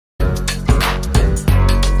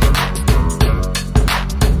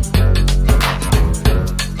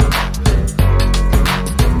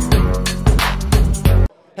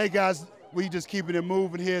Hey guys, we just keeping it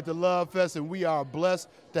moving here at the Love Fest, and we are blessed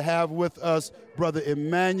to have with us Brother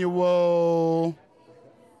Emanuel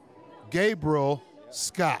Gabriel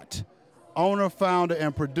Scott, owner, founder,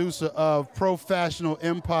 and producer of Professional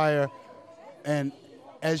Empire. And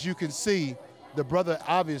as you can see, the brother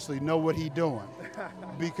obviously know what he's doing,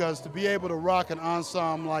 because to be able to rock an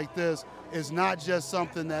ensemble like this is not just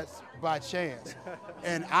something that's by chance.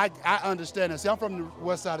 And I understand that. See, I'm from the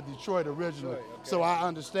west side of Detroit originally, okay. So I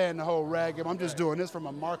understand the whole rag game. I'm just doing this from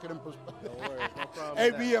a marketing perspective. No worries, no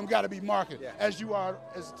problem. ABM got to be marketed, as you are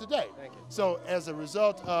as today. Thank you. So as a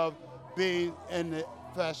result of being in the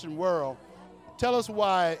fashion world, tell us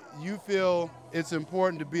why you feel it's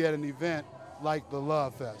important to be at an event like the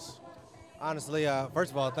Love Fest. Honestly, first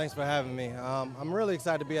of all, thanks for having me. I'm really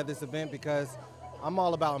excited to be at this event because I'm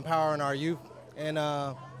all about empowering our youth, and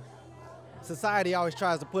society always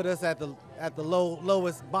tries to put us at the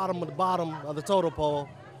lowest bottom of the total pole,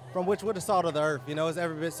 from which we're the salt of the earth. You know, it's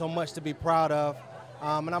every bit so much to be proud of,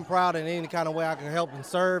 and I'm proud in any kind of way I can help and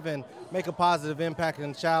serve and make a positive impact in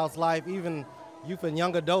a child's life, even youth and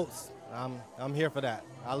young adults. I'm here for that.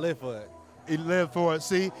 I live for it. He lived for it.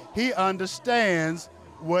 See, he understands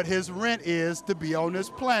what his rent is to be on this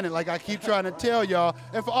planet. Like I keep trying to tell y'all,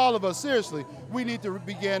 and for all of us, seriously, we need to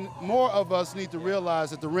begin, more of us need to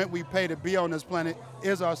realize that the rent we pay to be on this planet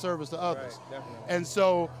is our service to others. Right, definitely. And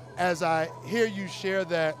so as I hear you share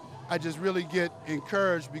that, I just really get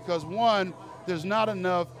encouraged, because one, there's not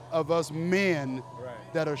enough of us men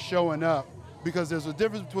that are showing up, because there's a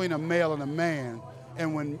difference between a male and a man.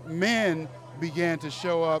 And when men began to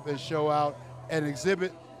show up and show out and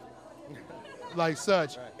exhibit like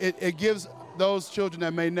such, it gives those children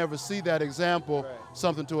that may never see that example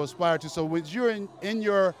something to aspire to. So when you're in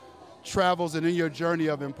your travels and in your journey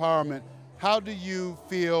of empowerment, how do you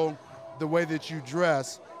feel the way that you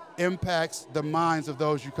dress impacts the minds of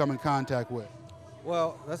those you come in contact with?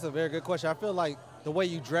 Well, that's a very good question. I feel like the way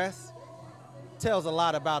you dress tells a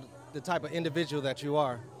lot about the type of individual that you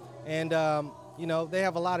are. And you know, they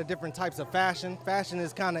have a lot of different types of fashion. Fashion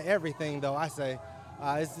is kind of everything, though, I say.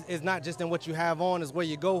 It's not just in what you have on, it's where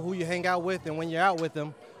you go, who you hang out with, and when you're out with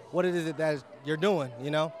them, what it is that you're doing, you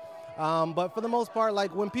know? But for the most part,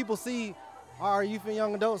 like when people see our youth and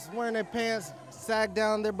young adults wearing their pants sagged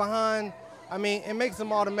down their behind, I mean, it makes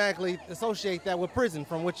them automatically associate that with prison,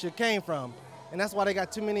 from which you came from. And that's why they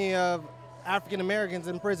got too many African Americans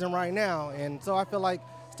in prison right now. And so I feel like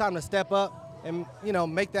it's time to step up and, you know,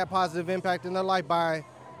 make that positive impact in their life by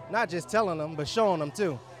not just telling them, but showing them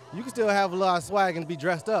too. You can still have a lot of swag and be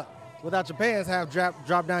dressed up without your pants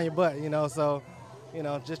drop down your butt, you know, so, you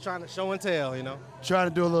know, just trying to show and tell, you know. Trying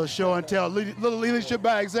to do a little show and tell, little leadership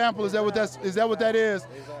by example, is that what that is?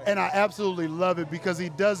 Exactly. And I absolutely love it, because he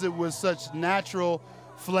does it with such natural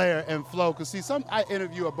flair and flow. Because see, I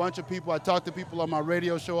interview a bunch of people, I talk to people on my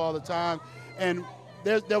radio show all the time, and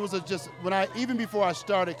there was even before I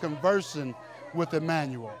started conversing with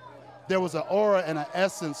Emanuel, there was an aura and an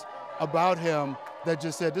essence about him that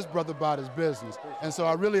just said, this brother about his business. And so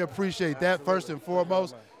I really appreciate that first and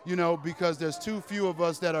foremost, you know, because there's too few of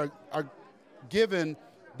us that are given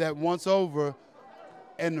that once over,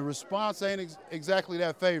 and the response ain't exactly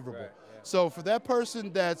that favorable. Right, yeah. So for that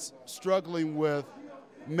person that's struggling with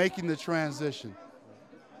making the transition,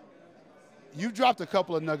 you dropped a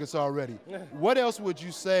couple of nuggets already. What else would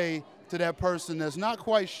you say to that person that's not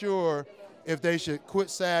quite sure if they should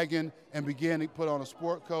quit sagging and begin to put on a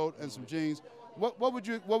sport coat and some jeans? What would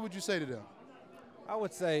you say to them? I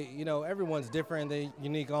would say, you know, everyone's different. They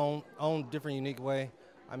own different unique way.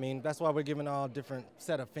 I mean, that's why we're giving all different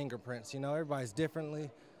set of fingerprints. You know, everybody's differently.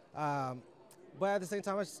 But at the same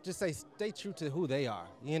time, I just say stay true to who they are.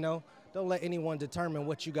 You know, don't let anyone determine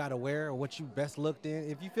what you got to wear or what you best looked in.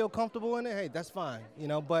 If you feel comfortable in it, hey, that's fine. You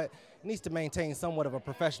know, but it needs to maintain somewhat of a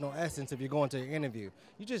professional essence if you're going to your interview.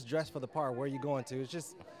 You just dress for the part where you're going to. It's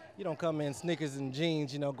just, you don't come in sneakers and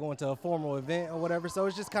jeans, you know, going to a formal event or whatever. So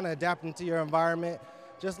it's just kind of adapting to your environment.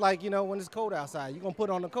 Just like, you know, when it's cold outside, you're going to put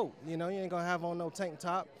on a coat. You know, you ain't going to have on no tank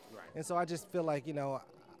top. Right. And so I just feel like, you know,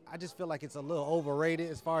 it's a little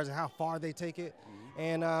overrated as far as how far they take it. Mm-hmm.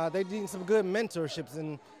 And they need some good mentorships.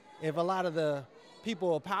 And if a lot of the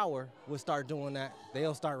people of power would start doing that,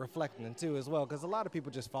 they'll start reflecting too as well. Because a lot of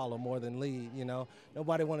people just follow more than lead, you know.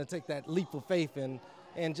 Nobody want to take that leap of faith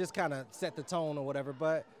and just kind of set the tone or whatever.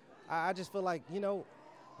 But I just feel like, you know,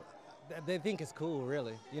 they think it's cool,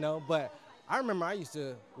 really, you know. But I remember I used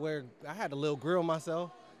to I had a little grill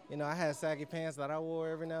myself. You know, I had saggy pants that I wore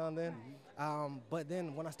every now and then. But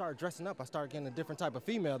then when I started dressing up, I started getting a different type of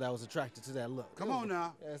female that was attracted to that look. Come on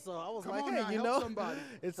now. And so I was Come like, on hey, now, you help know, somebody.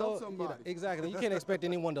 It's Help so, somebody. exactly. You can't expect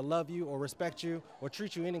anyone to love you or respect you or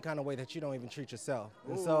treat you any kind of way that you don't even treat yourself.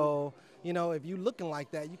 And so, you know, if you looking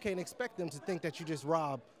like that, you can't expect them to think that you just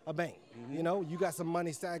robbed a bank. You know, you got some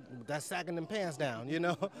money that's sagging them pants down, you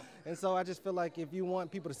know? And so I just feel like if you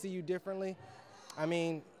want people to see you differently, I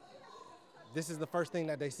mean, this is the first thing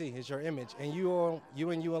that they see is your image, and you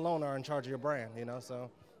alone are in charge of your brand, you know,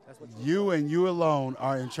 so that's what you and you alone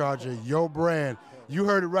are in charge of your brand. You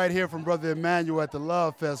heard it right here from Brother Emanuel at the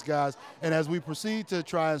Love Fest, guys, and as we proceed to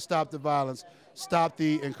try and stop the violence, stop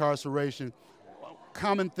the incarceration,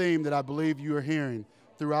 common theme that I believe you are hearing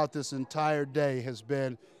throughout this entire day has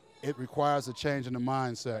been it requires a change in the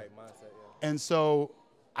mindset. Right, mindset, yeah. And so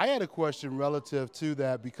I had a question relative to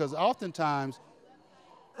that because oftentimes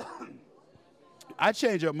I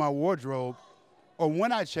change up my wardrobe, or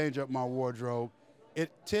when I change up my wardrobe,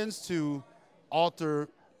 it tends to alter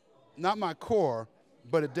not my core,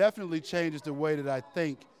 but it definitely changes the way that I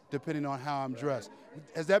think depending on how I'm dressed.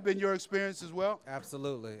 Has that been your experience as well?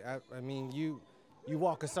 Absolutely. I mean, you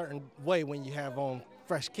walk a certain way when you have on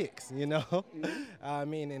fresh kicks, you know? I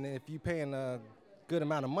mean, and if you're paying a good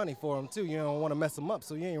amount of money for them too, you don't want to mess them up,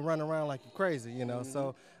 so you ain't running around like you're crazy, you know?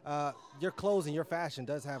 So your clothes and your fashion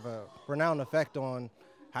does have a renowned effect on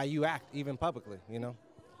how you act, even publicly, you know?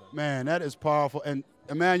 Man, that is powerful. And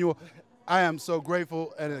Emanuel, I am so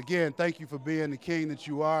grateful, and again, thank you for being the king that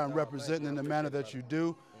you are and representing in the manner that you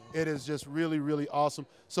do. It is just really, really awesome.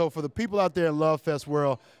 So for the people out there in Love Fest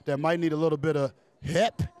world that might need a little bit of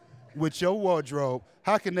help with your wardrobe,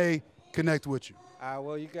 how can they connect with you?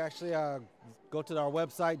 Well, you can actually go to our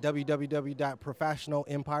website,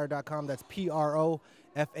 www.professionalempire.com. That's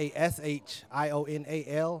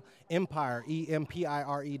PROFASHIONAL, Empire,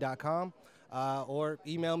 EMPIRE.com. Or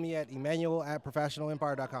email me at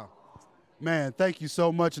Emanuel@professionalempire.com. Man, thank you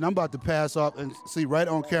so much. And I'm about to pass off and see right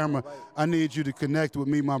on camera. I need you to connect with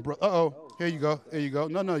me, my brother. Uh-oh, here you go. Here you go.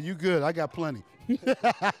 No, you good. I got plenty.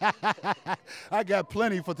 I got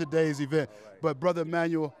plenty for today's event. But Brother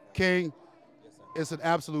Emanuel King, it's an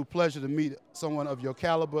absolute pleasure to meet someone of your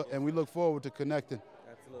caliber, and we look forward to connecting.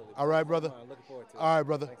 Absolutely. All right, brother? Looking forward to it. All right,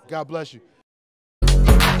 brother. God bless you.